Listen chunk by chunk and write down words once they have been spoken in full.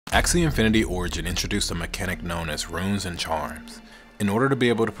Axie Infinity Origin introduced a mechanic known as runes and charms. In order to be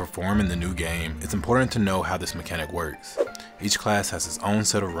able to perform in the new game, it's important to know how this mechanic works. Each class has its own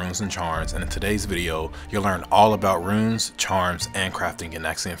set of runes and charms, and in today's video, you'll learn all about runes, charms, and crafting in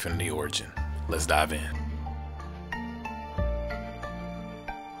Axie Infinity Origin. Let's dive in.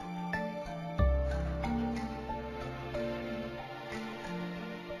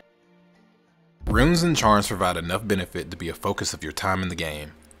 Runes and charms provide enough benefit to be a focus of your time in the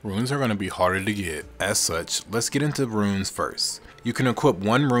game. Runes are going to be harder to get. As such, let's get into runes first. You can equip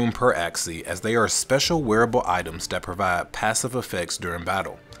one rune per Axie, as they are special wearable items that provide passive effects during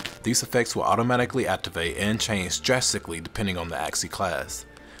battle. These effects will automatically activate and change drastically depending on the Axie class.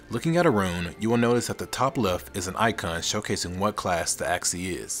 Looking at a rune, you will notice at the top left is an icon showcasing what class the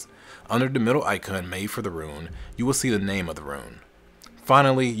Axie is. Under the middle icon made for the rune, you will see the name of the rune.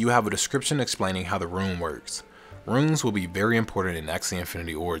 Finally, you have a description explaining how the rune works. Runes will be very important in Axie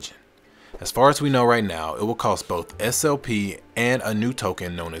Infinity Origin. As far as we know right now, it will cost both SLP and a new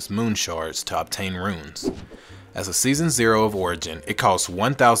token known as Moon Shards to obtain runes. As a Season 0 of Origin, it costs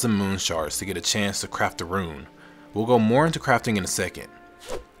 1000 Moon Shards to get a chance to craft a rune. We'll go more into crafting in a second.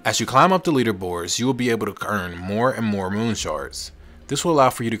 As you climb up the leaderboards, you will be able to earn more and more Moon Shards. This will allow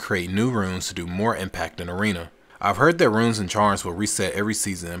for you to create new runes to do more impact in Arena. I've heard that runes and charms will reset every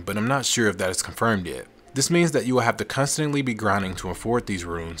season, but I'm not sure if that is confirmed yet. This means that you will have to constantly be grinding to afford these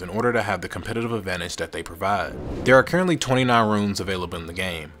runes in order to have the competitive advantage that they provide. There are currently 29 runes available in the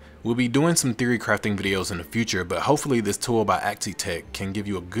game. We'll be doing some theory crafting videos in the future, but hopefully this tool by Axie Tech can give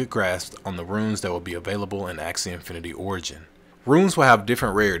you a good grasp on the runes that will be available in Axie Infinity Origin. Runes will have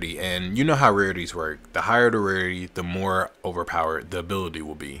different rarity, and you know how rarities work. The higher the rarity, the more overpowered the ability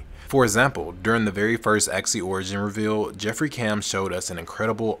will be. For example, during the very first Axie Origin reveal, Jeffrey Cam showed us an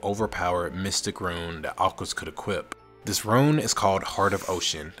incredible overpowered mystic rune that Aquas could equip. This rune is called Heart of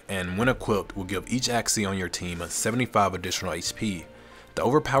Ocean, and when equipped will give each Axie on your team a 75 additional HP. The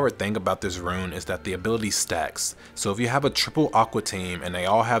overpowered thing about this rune is that the ability stacks, so if you have a triple Aqua team and they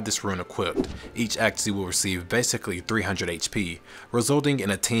all have this rune equipped, each Axie will receive basically 300 HP, resulting in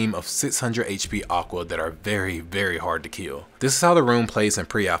a team of 600 HP Aqua that are very hard to kill. This is how the rune plays in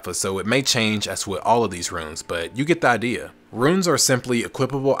pre-alpha, so it may change as with all of these runes, but you get the idea. Runes are simply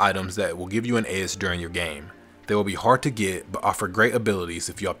equipable items that will give you an edge during your game. They will be hard to get, but offer great abilities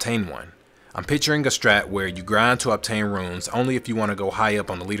if you obtain one. I'm picturing a strat where you grind to obtain runes only if you want to go high up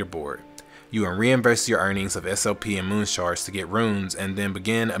on the leaderboard. You will reinvest your earnings of SLP and Moon Shards to get runes and then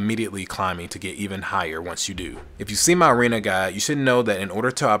begin immediately climbing to get even higher once you do. If you see my arena guide, you should know that in order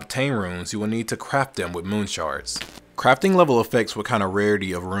to obtain runes, you will need to craft them with Moon Shards. Crafting level affects what kind of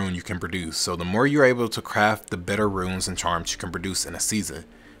rarity of rune you can produce, so the more you're able to craft, the better runes and charms you can produce in a season.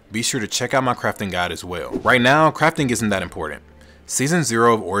 Be sure to check out my crafting guide as well. Right now, crafting isn't that important. Season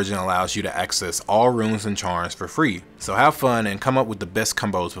 0 of Origin allows you to access all runes and charms for free, so have fun and come up with the best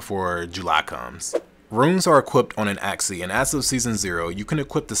combos before July comes. Runes are equipped on an Axie, and as of Season 0, you can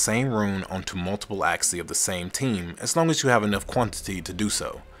equip the same rune onto multiple Axie of the same team, as long as you have enough quantity to do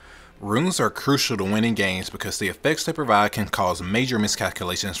so. Runes are crucial to winning games because the effects they provide can cause major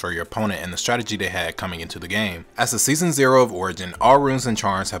miscalculations for your opponent and the strategy they had coming into the game. As a Season 0 of Origin, all runes and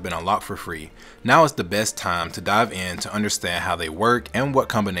charms have been unlocked for free. Now is the best time to dive in to understand how they work and what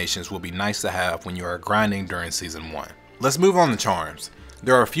combinations will be nice to have when you are grinding during Season 1. Let's move on to charms.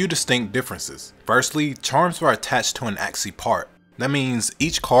 There are a few distinct differences. Firstly, charms are attached to an Axie part. That means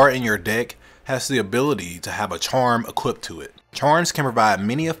each card in your deck has the ability to have a charm equipped to it. Charms can provide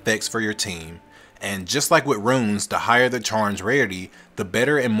many effects for your team, and just like with runes, the higher the charm's rarity, the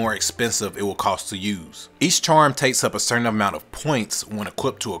better and more expensive it will cost to use. Each charm takes up a certain amount of points when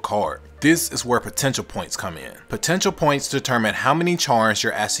equipped to a card. This is where potential points come in. Potential points determine how many charms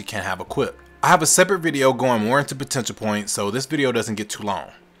your Axie can have equipped. I have a separate video going more into potential points, so this video doesn't get too long.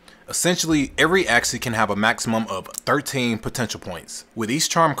 Essentially, every Axie can have a maximum of 13 potential points. With each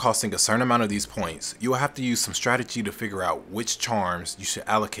charm costing a certain amount of these points, you will have to use some strategy to figure out which charms you should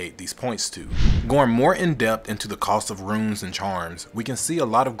allocate these points to. Going more in depth into the cost of runes and charms, we can see a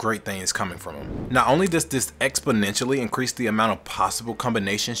lot of great things coming from them. Not only does this exponentially increase the amount of possible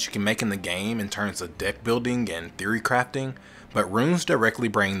combinations you can make in the game in terms of deck building and theory crafting, but runes directly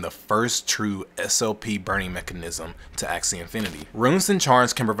bring the first true SLP burning mechanism to Axie Infinity. Runes and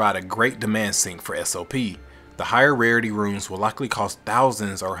charms can provide a great demand sink for SLP. The higher rarity runes will likely cost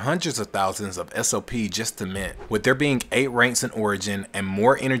thousands or hundreds of thousands of SLP just to mint. With there being 8 ranks in Origin and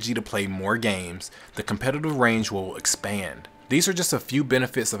more energy to play more games, the competitive range will expand. These are just a few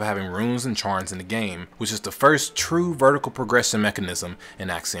benefits of having runes and charms in the game, which is the first true vertical progression mechanism in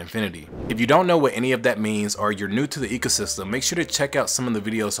Axie Infinity. If you don't know what any of that means or you're new to the ecosystem, make sure to check out some of the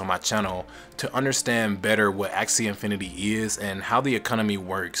videos on my channel to understand better what Axie Infinity is and how the economy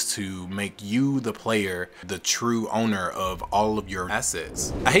works to make you, the player, the true owner of all of your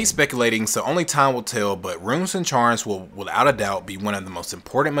assets. I hate speculating, so only time will tell, but runes and charms will without a doubt be one of the most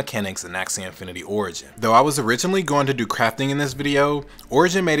important mechanics in Axie Infinity Origin. Though I was originally going to do crafting in this video,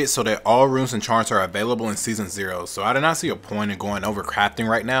 Origin made it so that all runes and charms are available in Season 0, so I do not see a point in going over crafting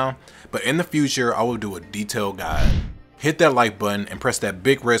right now, but in the future I will do a detailed guide. Hit that like button and press that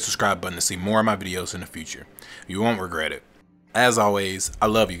big red subscribe button to see more of my videos in the future. You won't regret it. As always, I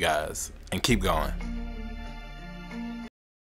love you guys, and keep going.